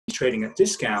trading at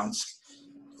discounts,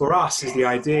 for us, is the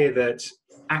idea that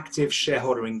active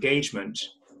shareholder engagement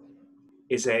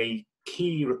is a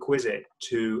key requisite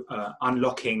to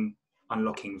unlocking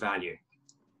value.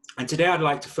 And today I'd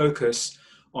like to focus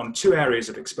on two areas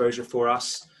of exposure for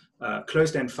us,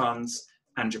 closed-end funds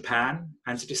and Japan,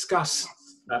 and to discuss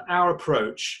our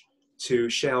approach to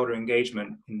shareholder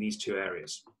engagement in these two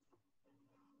areas.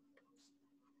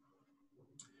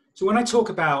 So when I talk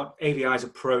about AVI's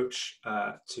approach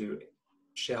to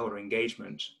shareholder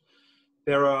engagement,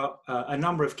 there are a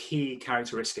number of key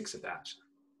characteristics of that.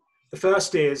 The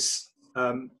first is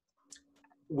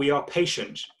we are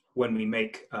patient when we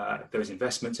make those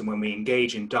investments and when we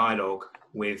engage in dialogue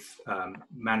with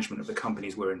management of the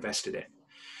companies we're invested in.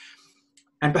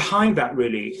 And behind that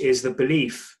really is the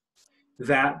belief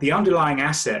that the underlying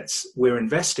assets we're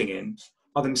investing in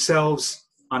are themselves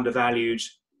undervalued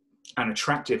and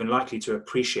attractive and likely to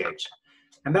appreciate.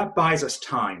 And that buys us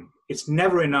time. It's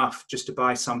never enough just to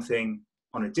buy something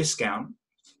on a discount,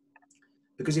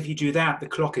 because if you do that, the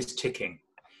clock is ticking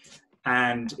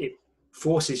and it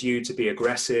forces you to be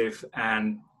aggressive,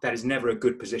 and that is never a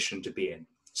good position to be in.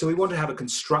 So we want to have a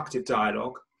constructive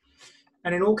dialogue.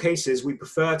 And in all cases, we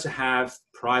prefer to have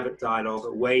private dialogue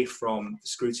away from the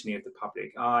scrutiny of the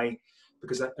public eye,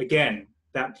 because again,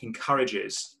 that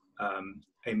encourages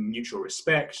a mutual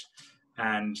respect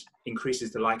and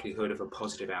increases the likelihood of a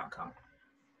positive outcome.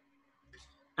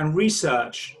 And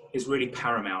research is really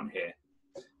paramount here.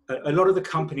 A lot of the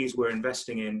companies we're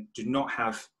investing in do not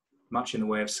have much in the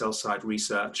way of sell-side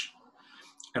research.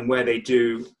 And where they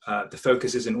do, the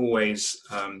focus isn't always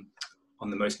on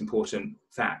the most important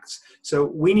facts. So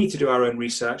we need to do our own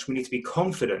research. We need to be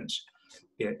confident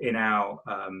in our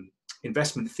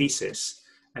investment thesis.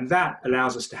 And that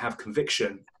allows us to have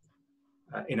conviction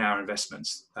in our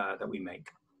investments that we make.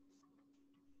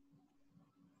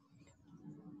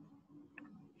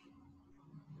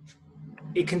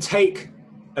 It can take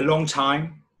a long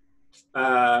time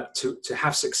to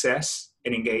have success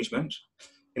in engagement.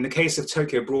 In the case of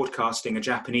Tokyo Broadcasting, a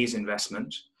Japanese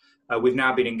investment, we've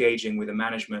now been engaging with the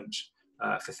management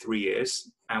for 3 years,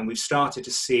 and we've started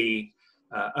to see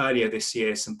earlier this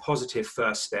year some positive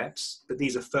first steps, but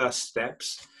these are first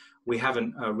steps. We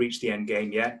haven't reached the end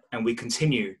game yet, and we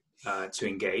continue to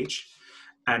engage.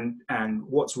 And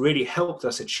what's really helped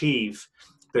us achieve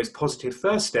those positive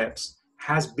first steps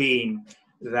has been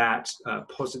that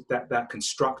that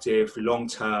constructive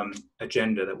long-term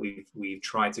agenda that we've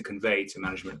tried to convey to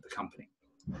management of the company,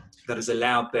 that has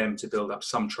allowed them to build up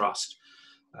some trust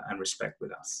and respect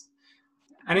with us.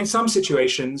 And in some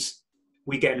situations,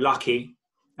 we get lucky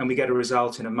and we get a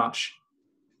result in a much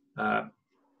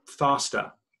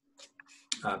faster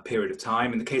period of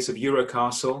time. In the case of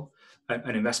Eurocastle,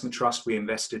 an investment trust we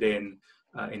invested in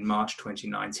March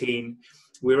 2019,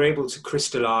 we were able to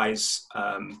crystallize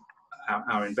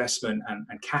our investment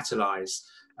and catalyze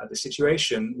the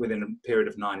situation within a period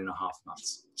of 9.5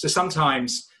 months. So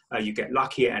sometimes you get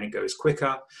lucky and it goes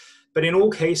quicker, but in all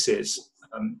cases,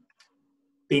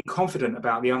 being confident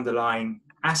about the underlying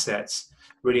assets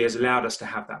really has allowed us to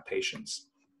have that patience.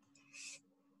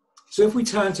 So if we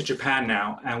turn to Japan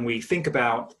now and we think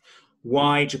about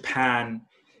why Japan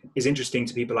is interesting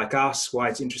to people like us, why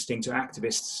it's interesting to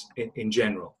activists in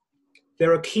general,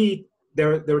 there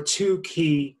are two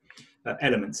key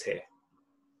elements here.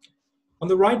 On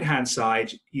the right-hand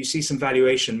side, you see some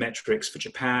valuation metrics for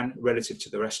Japan relative to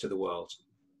the rest of the world.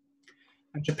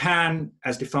 And Japan,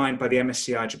 as defined by the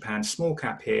MSCI Japan small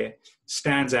cap here,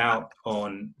 stands out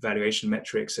on valuation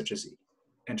metrics such as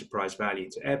enterprise value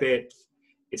to EBIT.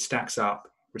 It stacks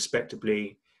up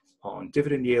respectably on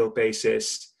dividend yield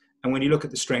basis. And when you look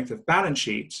at the strength of balance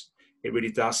sheets, it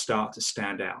really does start to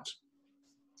stand out.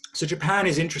 So Japan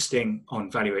is interesting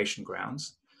on valuation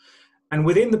grounds. And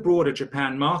within the broader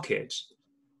Japan market,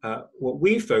 what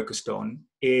we've focused on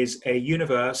is a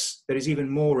universe that is even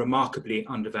more remarkably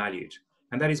undervalued.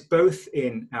 And that is both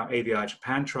in our AVI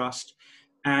Japan Trust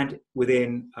and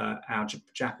within our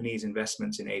Japanese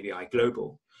investments in AVI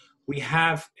Global. We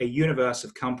have a universe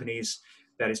of companies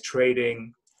that is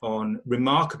trading on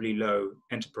remarkably low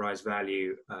enterprise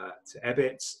value to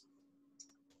EBIT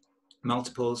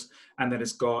multiples, and that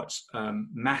has got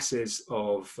masses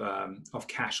of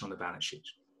cash on the balance sheet.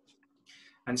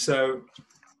 And so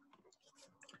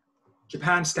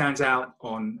Japan stands out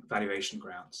on valuation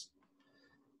grounds.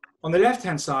 On the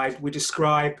left-hand side, we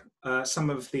describe some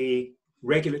of the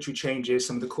regulatory changes,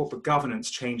 some of the corporate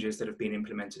governance changes that have been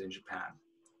implemented in Japan.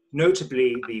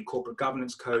 Notably, the corporate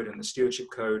governance code and the stewardship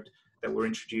code that were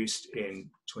introduced in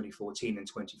 2014 and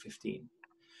 2015.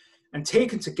 And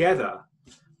taken together,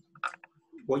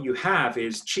 what you have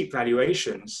is cheap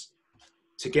valuations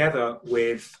together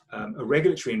with a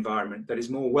regulatory environment that is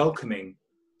more welcoming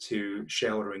to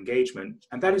shareholder engagement.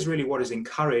 And that is really what has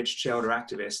encouraged shareholder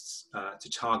activists to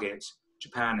target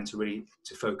Japan and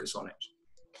to focus on it.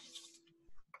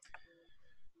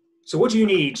 So what do you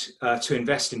need to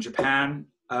invest in Japan?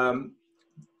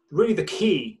 Really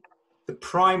the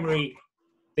primary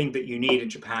thing that you need in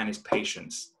Japan is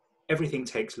patience. Everything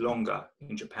takes longer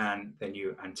in Japan than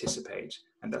you anticipate,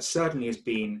 and that certainly has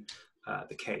been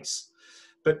the case.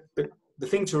 But the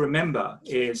thing to remember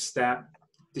is that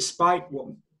despite what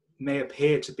may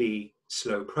appear to be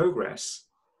slow progress,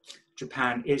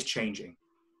 Japan is changing.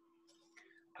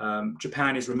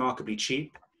 Japan is remarkably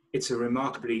cheap. It's a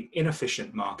remarkably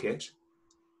inefficient market.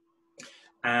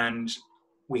 And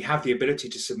we have the ability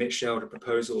to submit shareholder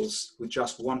proposals with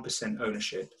just 1%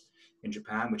 ownership in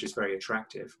Japan, which is very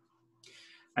attractive.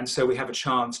 And so we have a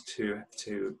chance to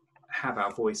have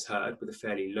our voice heard with a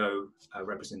fairly low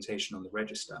representation on the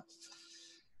register.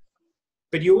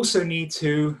 But you also need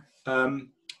to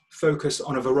focus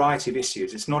on a variety of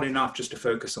issues. It's not enough just to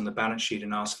focus on the balance sheet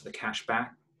and ask for the cash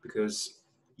back, because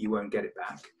you won't get it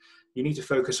back. You need to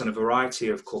focus on a variety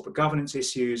of corporate governance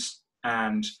issues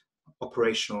and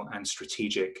operational and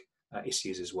strategic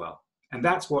issues as well. And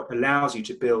that's what allows you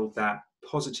to build that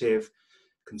positive,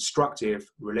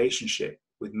 constructive relationship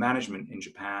with management in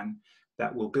Japan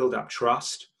that will build up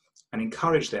trust and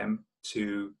encourage them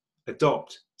to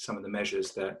adopt some of the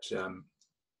measures that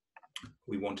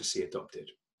we want to see adopted.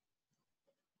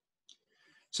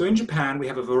 So in Japan, we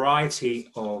have a variety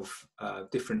of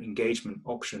different engagement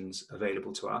options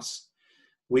available to us.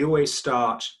 We always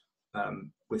start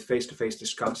with face-to-face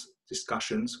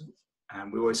discussions,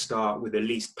 and we always start with the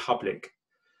least public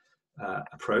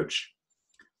approach.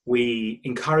 We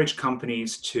encourage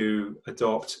companies to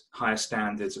adopt higher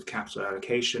standards of capital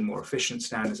allocation, more efficient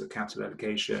standards of capital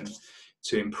allocation,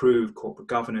 to improve corporate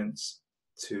governance,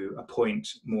 to appoint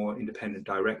more independent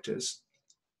directors.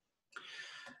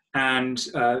 And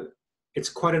it's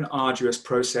quite an arduous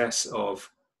process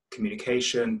of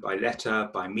communication by letter,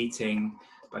 by meeting,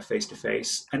 by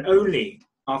face-to-face. And only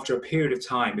after a period of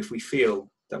time, if we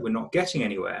feel that we're not getting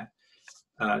anywhere,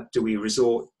 do we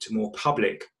resort to more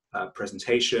public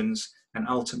presentations and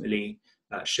ultimately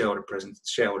shareholder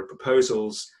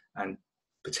proposals, and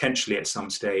potentially at some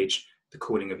stage the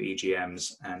calling of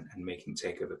EGMs and making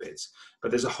takeover bids.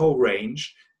 But there's a whole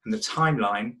range, and the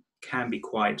timeline can be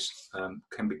quite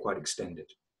extended.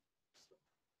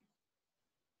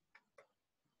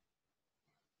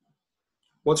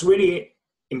 What's really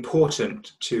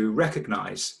important to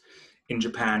recognize in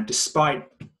Japan, despite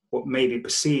what may be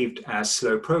perceived as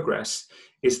slow progress,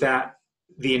 is that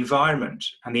the environment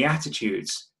and the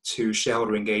attitudes to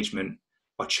shareholder engagement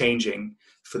are changing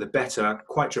for the better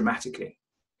quite dramatically.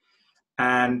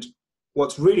 And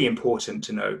what's really important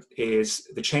to note is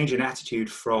the change in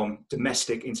attitude from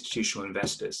domestic institutional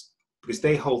investors, because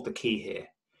they hold the key here.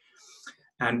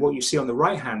 And what you see on the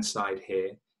right-hand side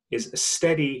here is a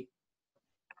steady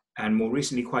and more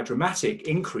recently quite dramatic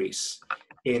increase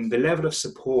in the level of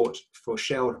support for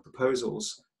shareholder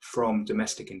proposals from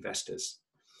domestic investors.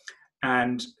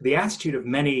 And the attitude of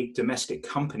many domestic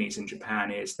companies in Japan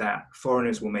is that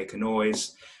foreigners will make a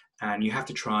noise and you have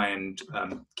to try and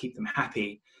keep them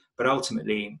happy. But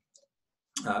ultimately,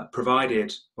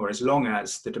 provided or as long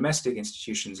as the domestic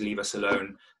institutions leave us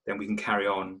alone, then we can carry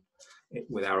on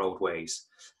with our old ways.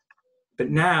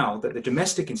 But now that the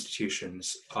domestic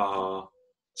institutions are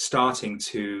starting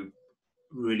to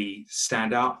really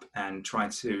stand up and trying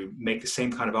to make the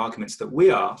same kind of arguments that we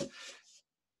are,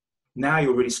 now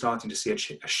you're really starting to see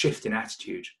a shift in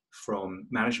attitude from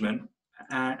management,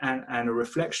 and a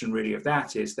reflection really of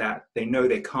that is that they know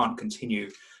they can't continue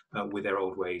with their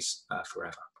old ways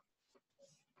forever.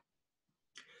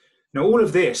 Now, all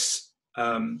of this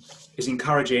is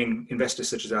encouraging investors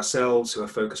such as ourselves who are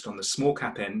focused on the small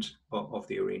cap end of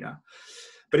the arena.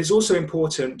 But it's also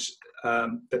important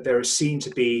that there is seen to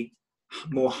be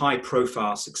more high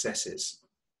profile successes.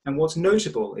 And what's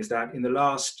notable is that in the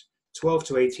last 12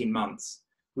 to 18 months,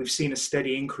 we've seen a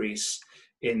steady increase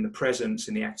in the presence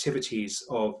and the activities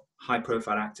of high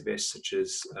profile activists such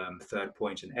as Third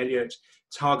Point and Elliott,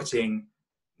 targeting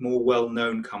more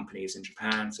well-known companies in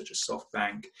Japan, such as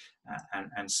SoftBank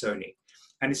and Sony.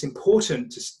 And it's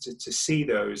important to see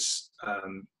those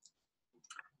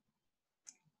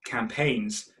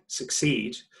campaigns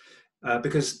succeed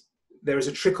because there is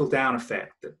a trickle-down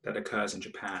effect that occurs in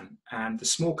Japan. And the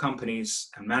small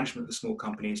companies and management of the small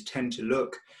companies tend to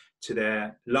look to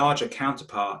their larger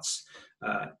counterparts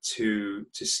to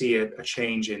see a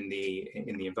change in the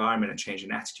environment and change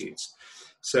in attitudes.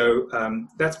 So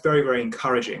that's very, very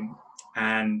encouraging.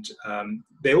 And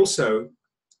they also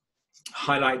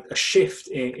highlight a shift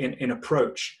in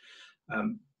approach.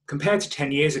 Compared to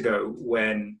 10 years ago,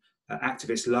 when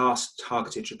activists last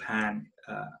targeted Japan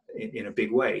in a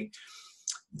big way,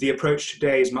 the approach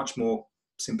today is much more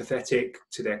sympathetic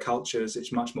to their cultures,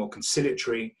 it's much more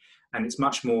conciliatory, and it's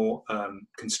much more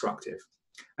constructive.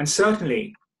 And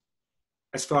certainly,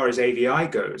 as far as AVI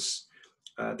goes,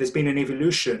 there's been an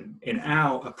evolution in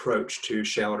our approach to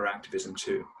shareholder activism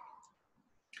too.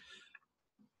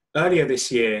 Earlier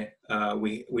this year,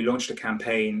 we launched a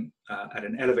campaign at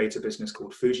an elevator business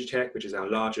called Fujitech, which is our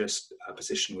largest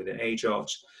position within AJOT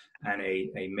and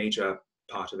a major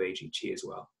part of AGT as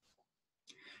well.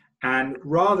 And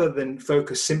rather than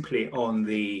focus simply on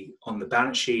the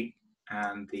balance sheet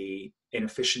and the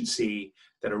inefficiency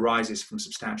that arises from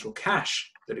substantial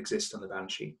cash that exists on the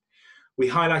balance sheet, we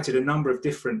highlighted a number of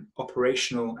different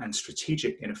operational and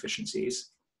strategic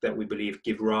inefficiencies that we believe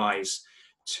give rise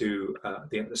to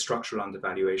the structural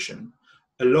undervaluation,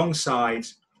 alongside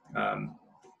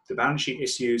the balance sheet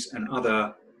issues and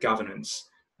other governance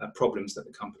problems that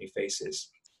the company faces.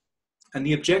 And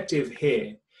the objective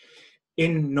here,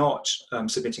 in not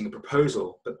submitting a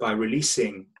proposal, but by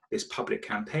releasing this public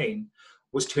campaign,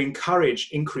 was to encourage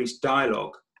increased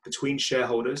dialogue between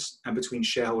shareholders and between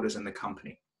shareholders and the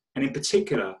company. And in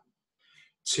particular,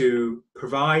 to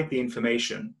provide the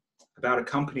information about a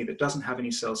company that doesn't have any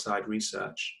sell-side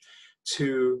research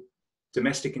to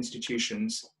domestic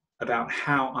institutions about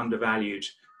how undervalued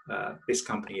this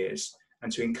company is,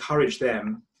 and to encourage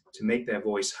them to make their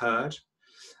voice heard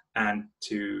and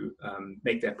to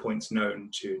make their points known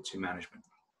to management.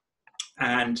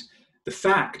 And the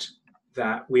fact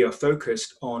that we are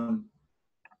focused on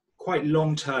quite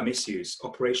long-term issues,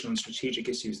 operational and strategic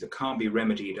issues that can't be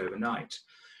remedied overnight,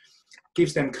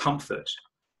 gives them comfort,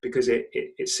 because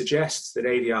it suggests that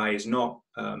AVI is not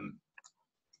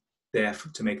there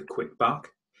to make a quick buck.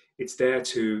 It's there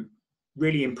to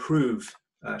really improve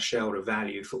shareholder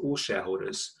value for all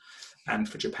shareholders and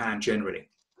for Japan generally.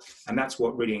 And that's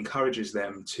what really encourages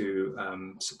them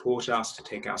to support us, to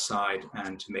take our side,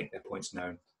 and to make their points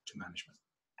known to management.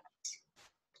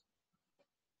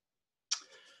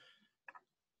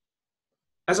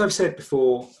 As I've said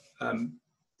before,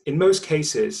 in most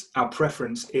cases, our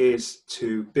preference is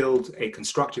to build a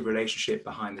constructive relationship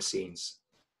behind the scenes.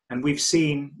 And we've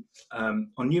seen on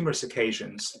numerous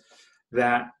occasions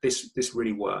that this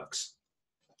really works.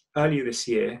 Earlier this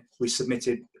year, we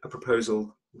submitted a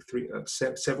proposal,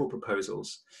 several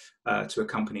proposals to a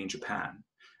company in Japan.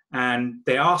 And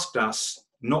they asked us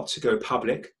not to go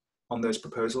public on those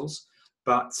proposals,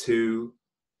 but to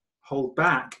hold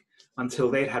back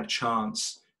until they'd had a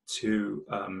chance to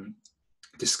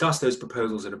discuss those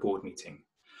proposals at a board meeting.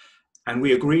 And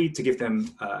we agreed to give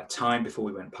them time before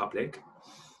we went public,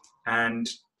 and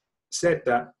said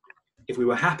that if we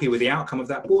were happy with the outcome of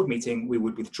that board meeting, we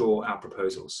would withdraw our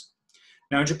proposals.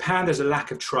 Now in Japan, there's a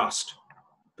lack of trust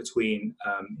between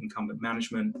incumbent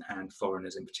management and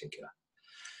foreigners in particular.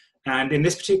 And in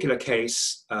this particular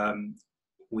case,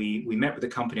 we met with the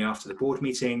company after the board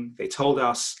meeting. They told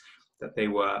us that they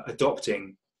were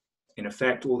adopting, in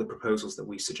effect, all the proposals that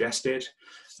we suggested.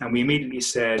 And we immediately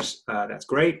said, that's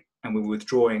great, and we were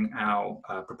withdrawing our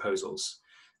proposals.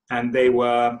 And they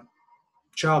were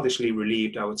childishly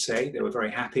relieved, I would say. They were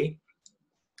very happy.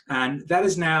 And that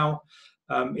has now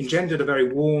engendered a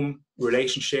very warm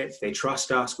relationship. They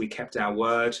trust us. We kept our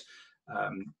word.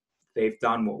 They've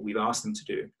done what we've asked them to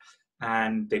do.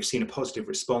 And they've seen a positive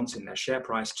response in their share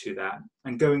price to that.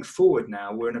 And going forward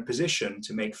now, we're in a position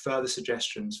to make further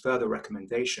suggestions, further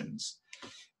recommendations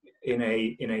in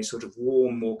a sort of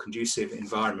warm, more conducive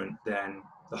environment than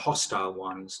the hostile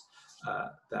ones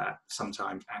that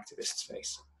sometimes activists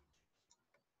face.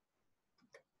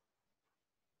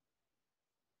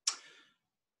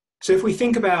 So if we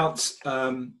think about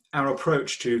our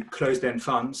approach to closed-end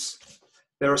funds,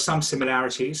 there are some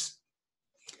similarities.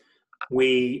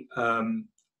 We are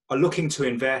looking to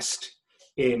invest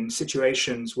in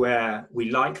situations where we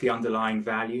like the underlying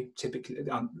value, typically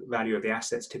the value of the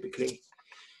assets typically.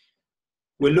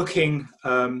 We're looking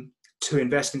to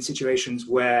invest in situations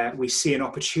where we see an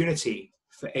opportunity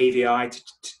for AVI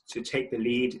to take the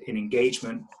lead in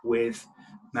engagement with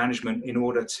management in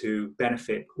order to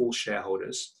benefit all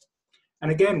shareholders. And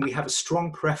again, we have a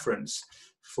strong preference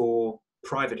for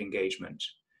private engagement.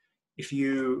 If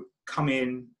you come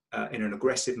in an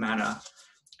aggressive manner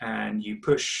and you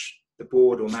push the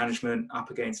board or management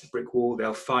up against a brick wall,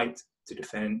 they'll fight to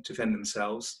defend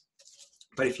themselves.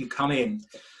 But if you come in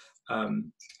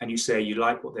and you say you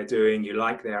like what they're doing, you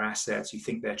like their assets, you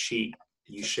think they're cheap,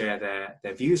 you share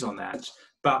their views on that,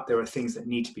 but there are things that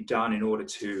need to be done in order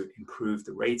to improve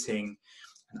the rating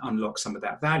and unlock some of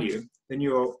that value, then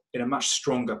you're in a much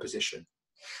stronger position.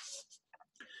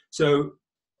 So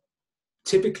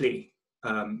typically,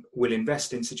 we'll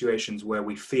invest in situations where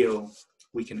we feel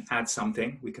we can add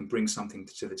something, we can bring something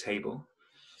to the table.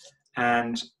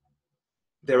 And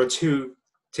there are two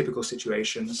typical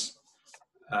situations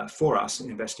for us in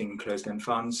investing in closed-end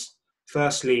funds.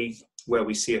 Firstly, where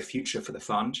we see a future for the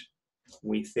fund.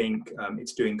 We think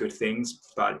it's doing good things,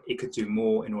 but it could do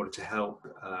more in order to help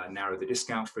narrow the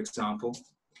discount, for example.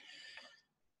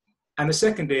 And the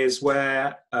second is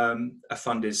where a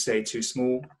fund is, say, too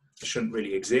small, it shouldn't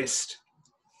really exist,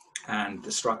 and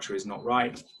the structure is not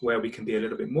right, where we can be a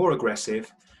little bit more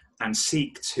aggressive and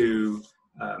seek to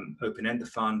open-end the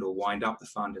fund or wind up the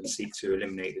fund and seek to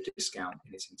eliminate the discount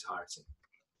in its entirety.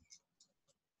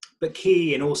 But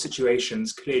key in all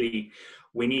situations, clearly,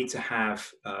 we need to have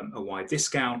a wide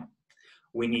discount.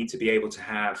 We need to be able to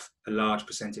have a large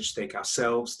percentage stake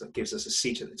ourselves that gives us a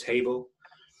seat at the table.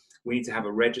 We need to have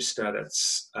a register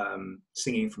that's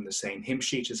singing from the same hymn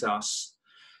sheet as us.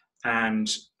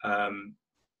 And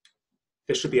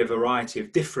there should be a variety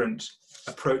of different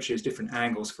approaches, different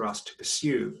angles for us to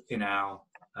pursue in our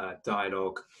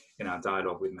dialogue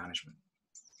with management.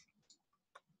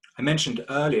 I mentioned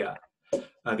earlier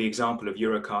the example of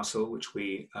Eurocastle, which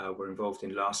we were involved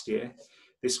in last year.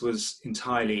 This was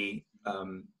entirely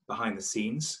behind the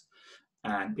scenes,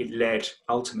 and it led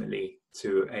ultimately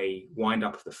to a wind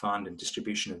up of the fund and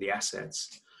distribution of the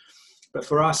assets. But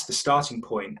for us, the starting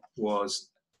point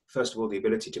was, first of all, the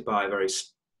ability to buy a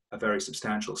very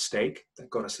substantial stake that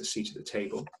got us a seat at the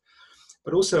table,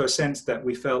 but also a sense that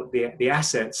we felt the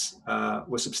assets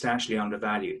were substantially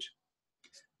undervalued.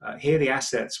 Here, the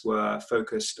assets were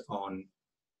focused on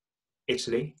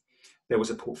Italy. There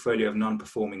was a portfolio of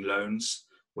non-performing loans,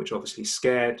 which obviously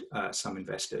scared some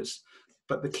investors.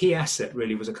 But the key asset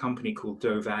really was a company called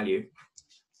Doe Value,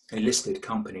 a listed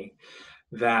company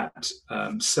that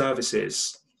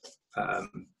services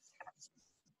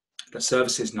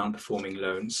non-performing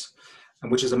loans,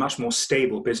 and which is a much more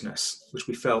stable business, which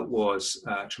we felt was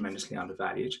tremendously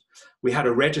undervalued. We had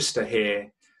a register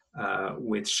here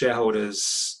with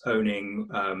shareholders owning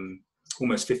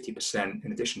almost 50%,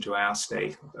 in addition to our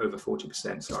stake, over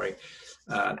 40%, sorry,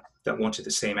 that wanted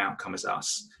the same outcome as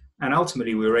us. And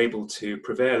ultimately, we were able to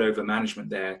prevail over management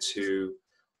there to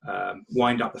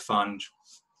wind up the fund,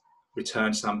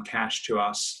 return some cash to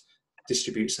us,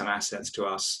 distribute some assets to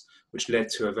us, which led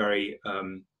to a very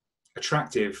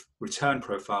attractive return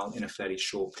profile in a fairly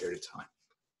short period of time.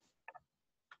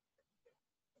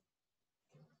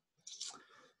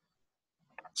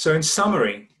 So in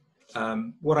summary,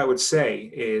 what I would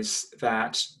say is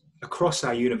that across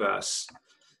our universe,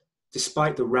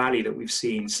 despite the rally that we've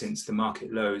seen since the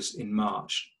market lows in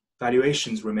March,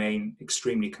 valuations remain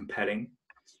extremely compelling.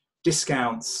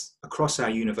 Discounts across our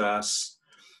universe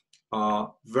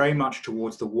are very much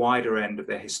towards the wider end of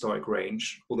their historic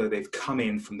range, although they've come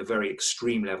in from the very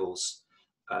extreme levels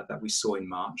that we saw in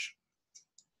March.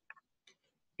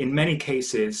 In many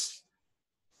cases,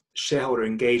 shareholder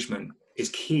engagement is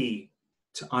key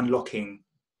to unlocking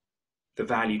the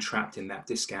value trapped in that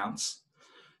discounts.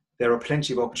 There are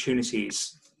plenty of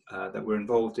opportunities that we're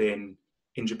involved in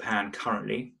Japan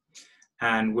currently,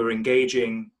 and we're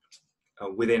engaging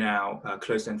within our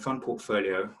closed-end fund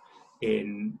portfolio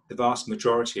in the vast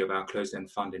majority of our closed-end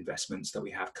fund investments that we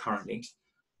have currently.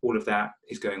 All of that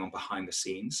is going on behind the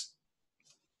scenes.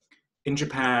 In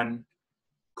Japan,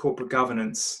 corporate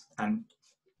governance and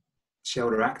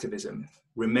shareholder activism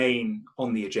remain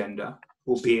on the agenda,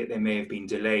 albeit they may have been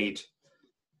delayed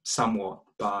somewhat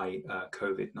by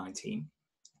COVID-19.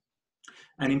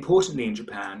 And importantly, in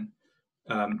Japan,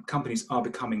 companies are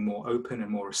becoming more open and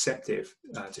more receptive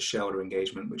to shareholder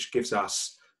engagement, which gives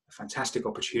us a fantastic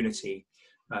opportunity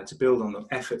to build on the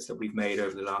efforts that we've made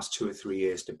over the last 2 or 3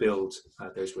 years to build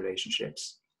those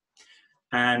relationships.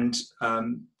 And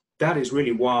that is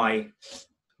really why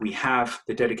we have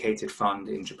the dedicated fund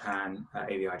in Japan,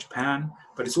 AVI Japan,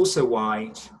 but it's also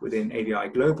why within AVI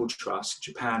Global Trust,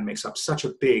 Japan makes up such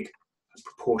a big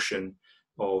proportion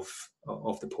of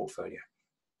the portfolio.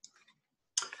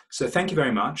 So thank you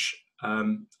very much.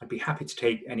 I'd be happy to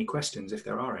take any questions if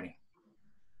there are any.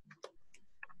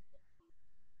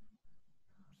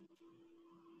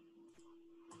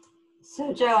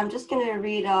 So Joe, I'm just going to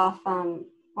read off one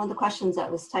of the questions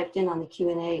that was typed in on the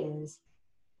Q&A is,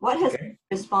 what has been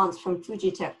the response from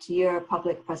Fujitec to your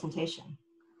public presentation?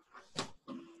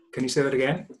 Can you say that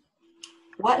again?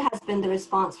 What has been the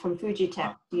response from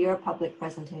Fujitec to your public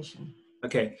presentation?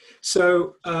 Okay,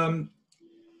 so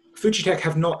Fujitec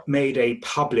have not made a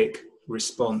public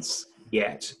response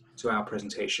yet to our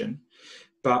presentation,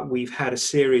 but we've had a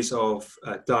series of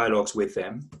dialogues with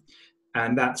them,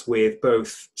 and that's with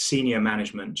both senior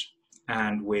management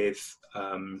and with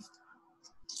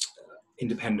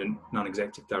independent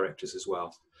non-executive directors as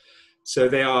well. So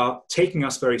they are taking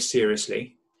us very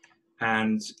seriously,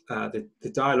 and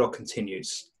the dialogue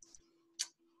continues.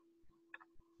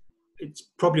 It's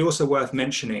probably also worth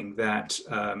mentioning that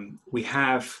we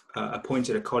have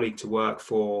appointed a colleague to work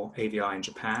for AVI in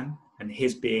Japan, and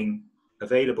his being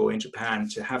available in Japan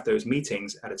to have those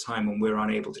meetings at a time when we're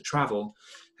unable to travel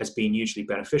has been hugely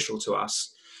beneficial to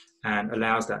us and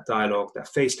allows that dialogue, that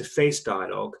face-to-face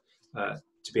dialogue,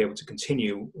 to be able to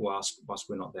continue whilst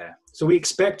we're not there. So we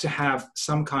expect to have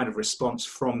some kind of response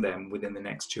from them within the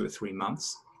next 2 or 3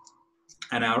 months.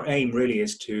 And our aim really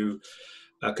is to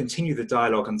continue the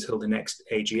dialogue until the next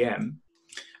AGM,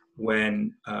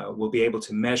 when we'll be able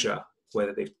to measure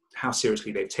whether how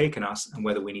seriously they've taken us and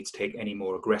whether we need to take any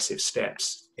more aggressive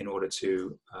steps in order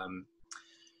to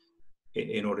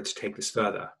take this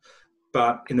further.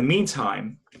 But in the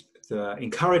meantime, the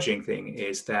encouraging thing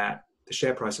is that the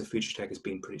share price of Fujitec has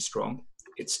been pretty strong.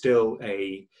 It's still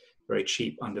a very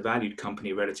cheap, undervalued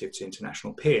company relative to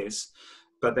international peers,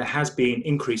 but there has been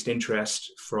increased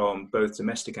interest from both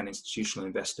domestic and institutional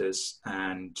investors,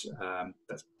 and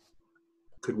that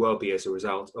could well be as a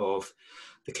result of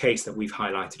the case that we've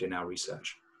highlighted in our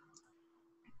research.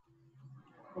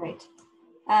 Great.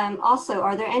 Also,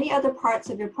 are there any other parts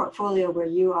of your portfolio where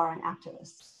you are an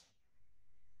activist?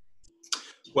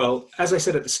 Well, as I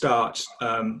said at the start,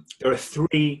 there are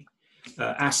 3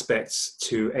 aspects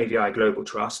to AVI Global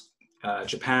Trust: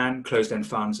 Japan, closed-end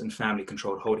funds, and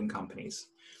family-controlled holding companies.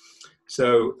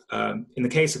 So in the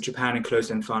case of Japan and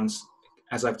closed-end funds,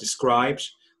 as I've described,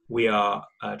 we are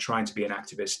trying to be an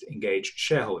activist, engaged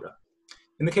shareholder.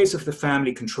 In the case of the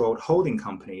family-controlled holding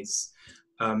companies,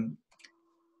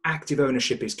 active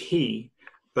ownership is key,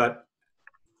 but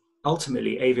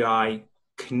ultimately AVI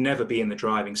can never be in the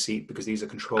driving seat because these are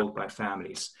controlled by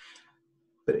families.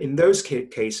 But in those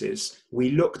cases,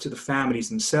 we look to the families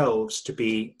themselves to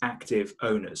be active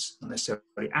owners, not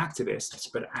necessarily activists,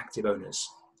 but active owners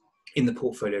in the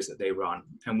portfolios that they run.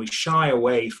 And we shy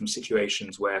away from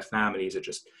situations where families are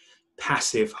just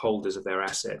passive holders of their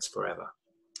assets forever.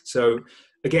 So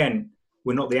again,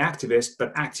 we're not the activist,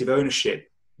 but active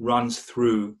ownership runs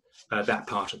through that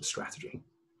part of the strategy.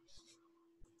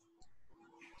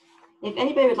 If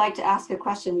anybody would like to ask a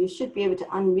question, you should be able to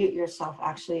unmute yourself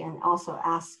actually and also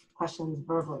ask questions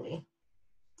verbally.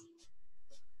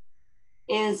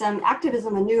 Is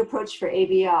activism a new approach for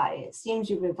AVI? It seems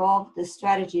you've evolved this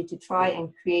strategy to try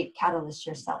and create catalysts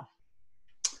yourself.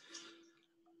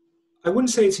 I wouldn't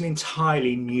say it's an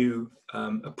entirely new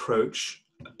approach,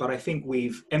 but I think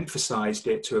we've emphasized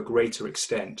it to a greater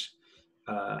extent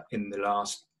in the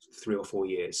last 3 or 4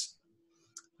 years.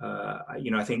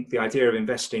 I think the idea of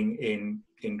investing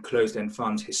in closed-end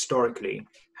funds historically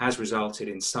has resulted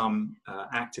in some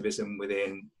activism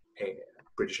within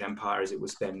British Empire, as it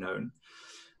was then known.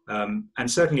 And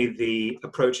certainly the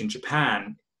approach in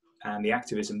Japan and the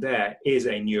activism there is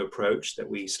a new approach that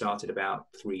we started about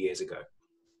 3 years ago.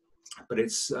 But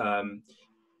it's an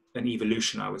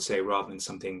evolution, I would say, rather than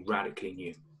something radically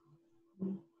new.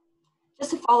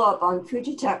 Just to follow up on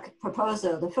Fujitec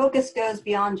proposal, the focus goes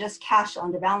beyond just cash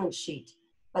on the balance sheet,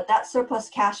 but that surplus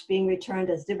cash being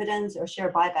returned as dividends or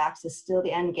share buybacks is still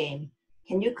the end game.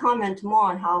 Can you comment more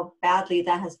on how badly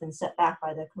that has been set back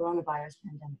by the coronavirus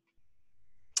pandemic?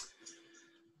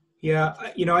 Yeah,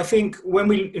 I think when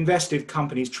we invested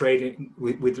companies trading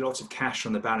with lots of cash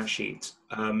on the balance sheet,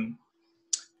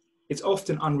 it's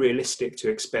often unrealistic to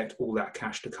expect all that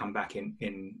cash to come back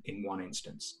in one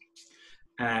instance.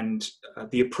 And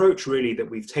the approach really that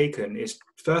we've taken is,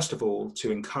 first of all,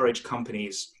 to encourage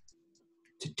companies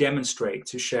to demonstrate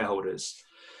to shareholders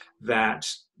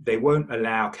that they won't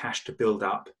allow cash to build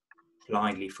up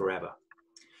blindly forever.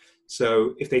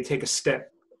 So if they take a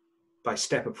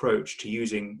step-by-step approach to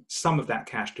using some of that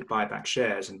cash to buy back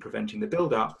shares and preventing the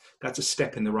build-up, that's a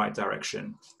step in the right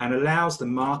direction and allows the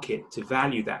market to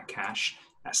value that cash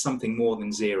as something more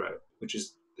than zero, which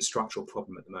is the structural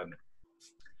problem at the moment.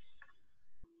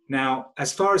 Now,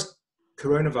 as far as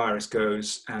coronavirus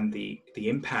goes and the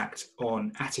impact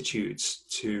on attitudes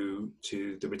to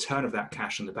the return of that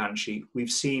cash on the balance sheet,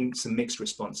 we've seen some mixed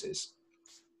responses.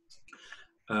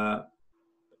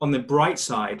 On the bright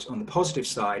side, on the positive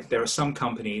side, there are some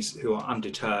companies who are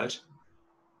undeterred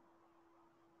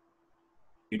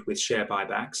with share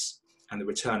buybacks and the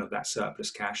return of that surplus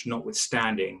cash,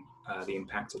 notwithstanding the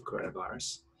impact of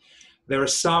coronavirus. There are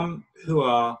some who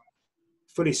are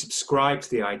fully subscribe to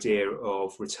the idea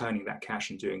of returning that cash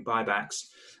and doing buybacks,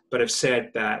 but have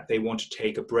said that they want to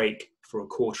take a break for a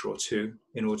quarter or two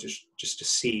in order just to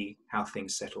see how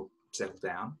things settle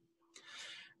down.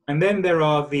 And then there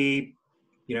are the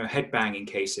head-banging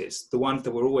cases, the ones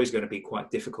that were always going to be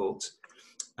quite difficult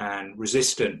and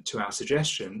resistant to our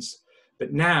suggestions,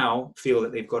 but now feel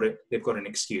that they've got an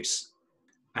excuse,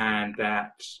 and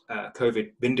that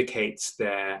COVID vindicates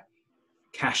their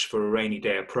cash for a rainy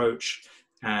day approach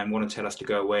and want to tell us to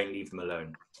go away and leave them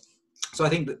alone. So I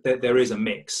think that there is a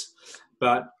mix,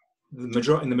 but in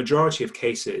the majority of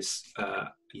cases,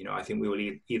 I think we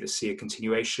will either see a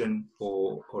continuation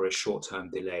or a short-term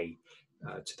delay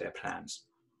to their plans.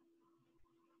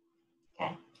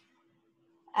 Okay.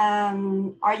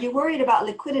 Are you worried about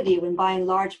liquidity when buying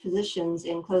large positions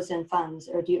in closed-end funds,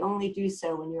 or do you only do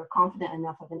so when you're confident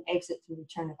enough of an exit through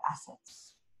return of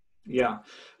assets? Yeah,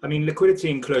 I mean,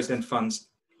 liquidity in closed-end funds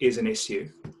is an issue.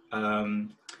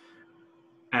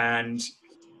 And,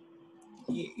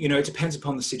 it depends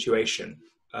upon the situation.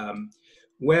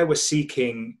 Where we're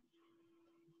seeking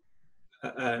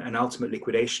an ultimate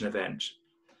liquidation event,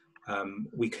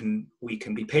 we can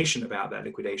be patient about that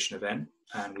liquidation event,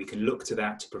 and we can look to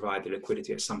that to provide the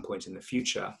liquidity at some point in the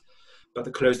future. But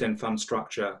the closed-end fund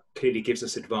structure clearly gives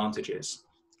us advantages.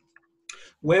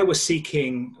 Where we're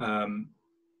seeking a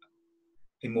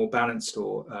more balanced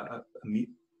or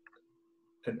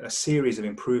a series of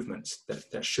improvements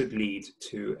that should lead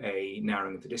to a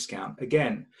narrowing of the discount,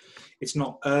 again, it's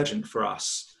not urgent for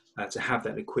us to have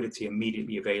that liquidity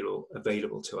immediately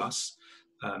available to us.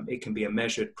 It can be a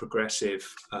measured, progressive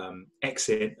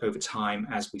exit over time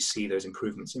as we see those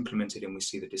improvements implemented and we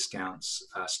see the discounts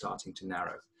starting to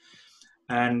narrow.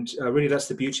 And really, that's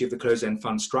the beauty of the closed-end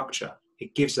fund structure.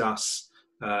 It gives us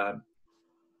the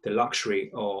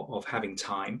luxury of having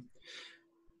time,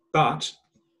 but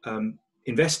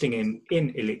investing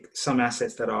in some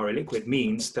assets that are illiquid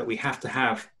means that we have to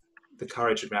have the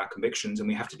courage of our convictions, and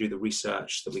we have to do the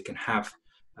research that we can have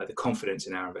the confidence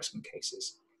in our investment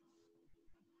cases.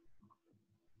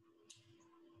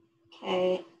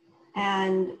 Okay,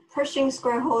 and Pershing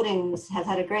Square Holdings has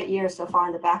had a great year so far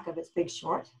on the back of its big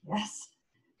short, yes.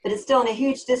 But it's still in a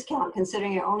huge discount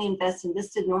considering it only invests in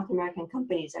listed North American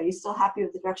companies. Are you still happy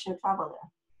with the direction of travel there?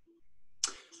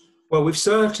 Well, we've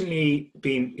certainly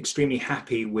been extremely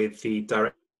happy with the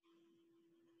direct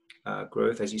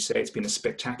growth. As you say, it's been a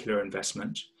spectacular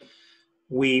investment.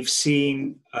 We've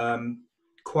seen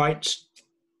quite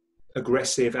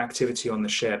aggressive activity on the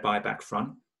share buyback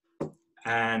front,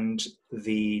 and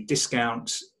the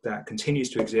discount that continues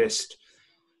to exist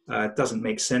doesn't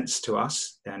make sense to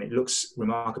us, and it looks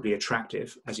remarkably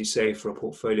attractive, as you say, for a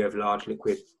portfolio of large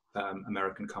liquid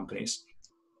American companies.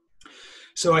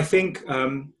 So I think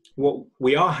what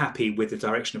we are happy with the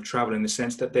direction of travel in the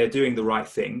sense that they're doing the right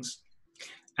things,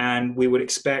 and we would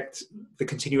expect the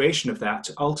continuation of that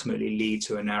to ultimately lead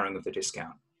to a narrowing of the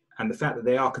discount. And the fact that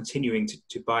they are continuing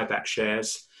to buy back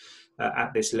shares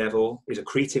at this level is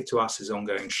accretive to us as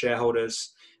ongoing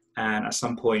shareholders. And at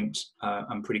some point,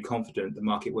 I'm pretty confident the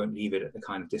market won't leave it at the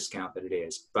kind of discount that it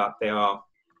is, but they are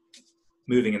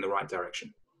moving in the right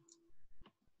direction.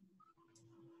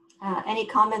 Any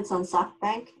comments on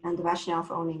SoftBank and the rationale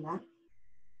for owning that?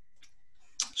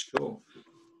 Sure.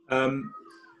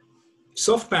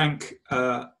 SoftBank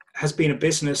has been a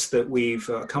business that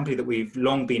a company that we've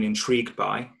long been intrigued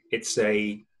by. It's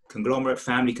a conglomerate,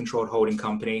 family-controlled holding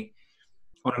company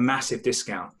on a massive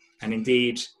discount. And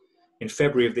indeed, in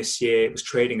February of this year, it was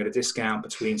trading at a discount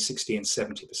between 60 and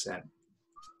 70%.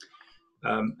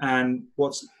 And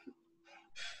what's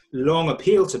long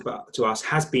appealed to us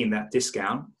has been that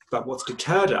discount, but what's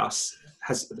deterred us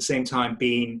has at the same time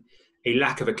been a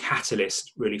lack of a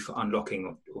catalyst really for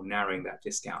unlocking or narrowing that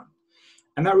discount.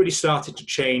 And that really started to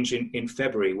change in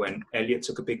February when Elliott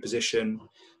took a big position,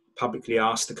 publicly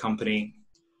asked the company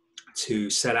to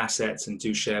sell assets and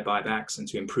do share buybacks and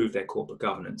to improve their corporate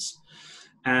governance.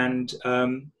 And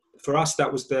for us,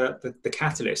 that was the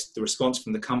catalyst. The response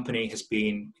from the company has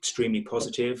been extremely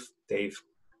positive. They've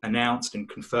announced and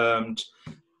confirmed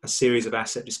a series of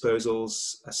asset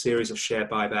disposals, a series of share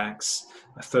buybacks,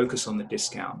 a focus on the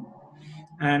discount.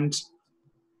 And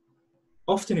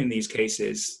often in these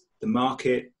cases, the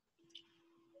market,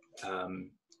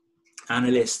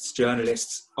 analysts,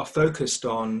 journalists are focused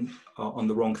on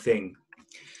the wrong thing.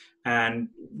 And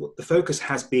the focus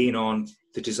has been on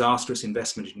the disastrous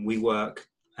investment in WeWork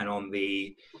and on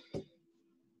the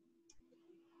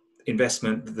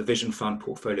investment, the Vision Fund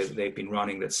portfolio that they've been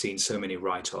running that's seen so many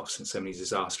write-offs and so many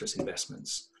disastrous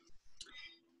investments.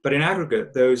 But in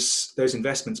aggregate, those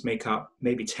investments make up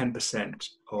maybe 10%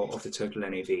 of the total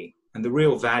NAV. And the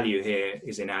real value here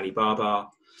is in Alibaba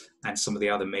and some of the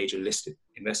other major listed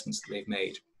investments that they've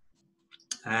made.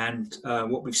 And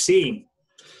what we've seen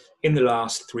in the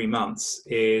last 3 months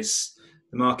is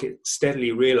the market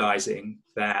steadily realizing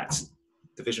that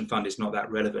the Vision Fund is not that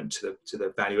relevant to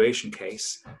the valuation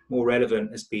case. More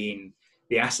relevant has been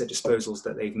the asset disposals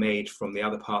that they've made from the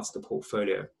other parts of the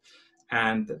portfolio,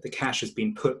 and that the cash has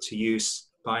been put to use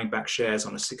buying back shares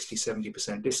on a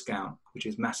 60-70% discount, which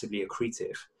is massively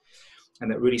accretive. And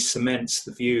that really cements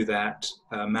the view that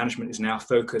management is now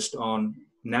focused on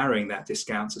narrowing that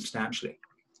discount substantially.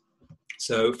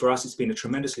 So for us, it's been a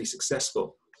tremendously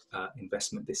successful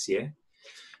investment this year.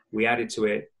 We added to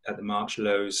it at the March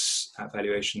lows at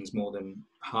valuations more than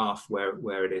half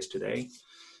where it is today.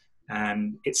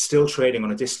 And it's still trading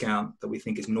on a discount that we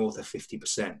think is north of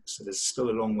 50%. So there's still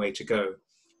a long way to go,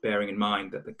 bearing in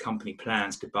mind that the company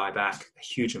plans to buy back a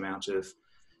huge amount of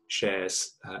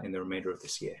shares in the remainder of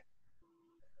this year.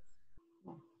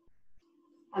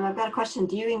 I've got a question.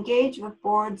 Do you engage with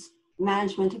boards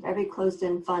management of every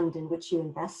closed-end fund in which you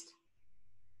invest?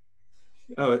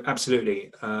 Oh,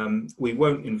 absolutely. We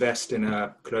won't invest in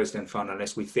a closed-end fund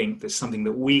unless we think there's something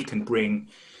that we can bring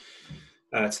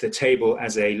to the table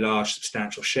as a large,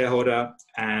 substantial shareholder,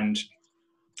 and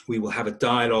we will have a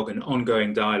dialogue, an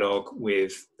ongoing dialogue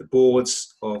with the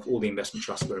boards of all the investment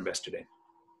trusts we're invested in.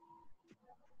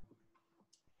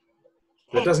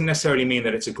 That doesn't necessarily mean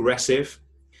that it's aggressive.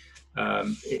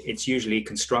 It's usually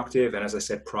constructive and, as I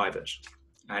said, private.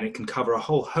 And it can cover a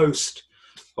whole host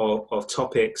of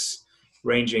topics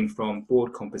ranging from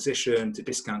board composition to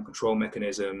discount control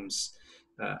mechanisms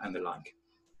and the like.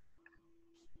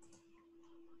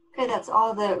 Okay, that's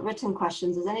all the written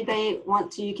questions. Does anybody want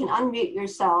to, you can unmute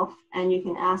yourself and you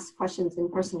can ask questions in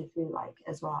person if you like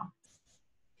as well.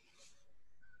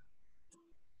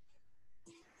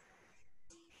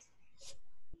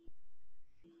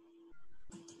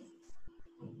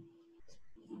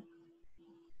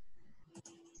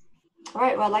 All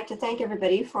right, well, I'd like to thank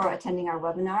everybody for attending our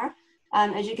webinar.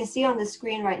 As you can see on the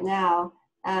screen right now,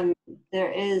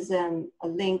 there is a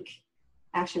link.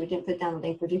 Actually, we didn't put down a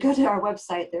link, but if you go to our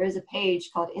website, there is a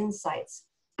page called Insights,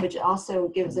 which also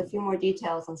gives a few more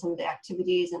details on some of the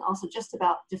activities and also just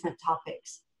about different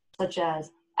topics, such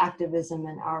as activism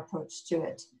and our approach to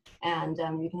it. And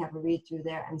you can have a read through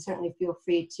there, and certainly feel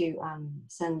free to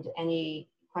send any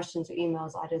questions or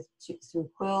emails either through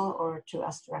Quill or to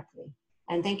us directly.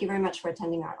 And thank you very much for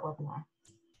attending our webinar.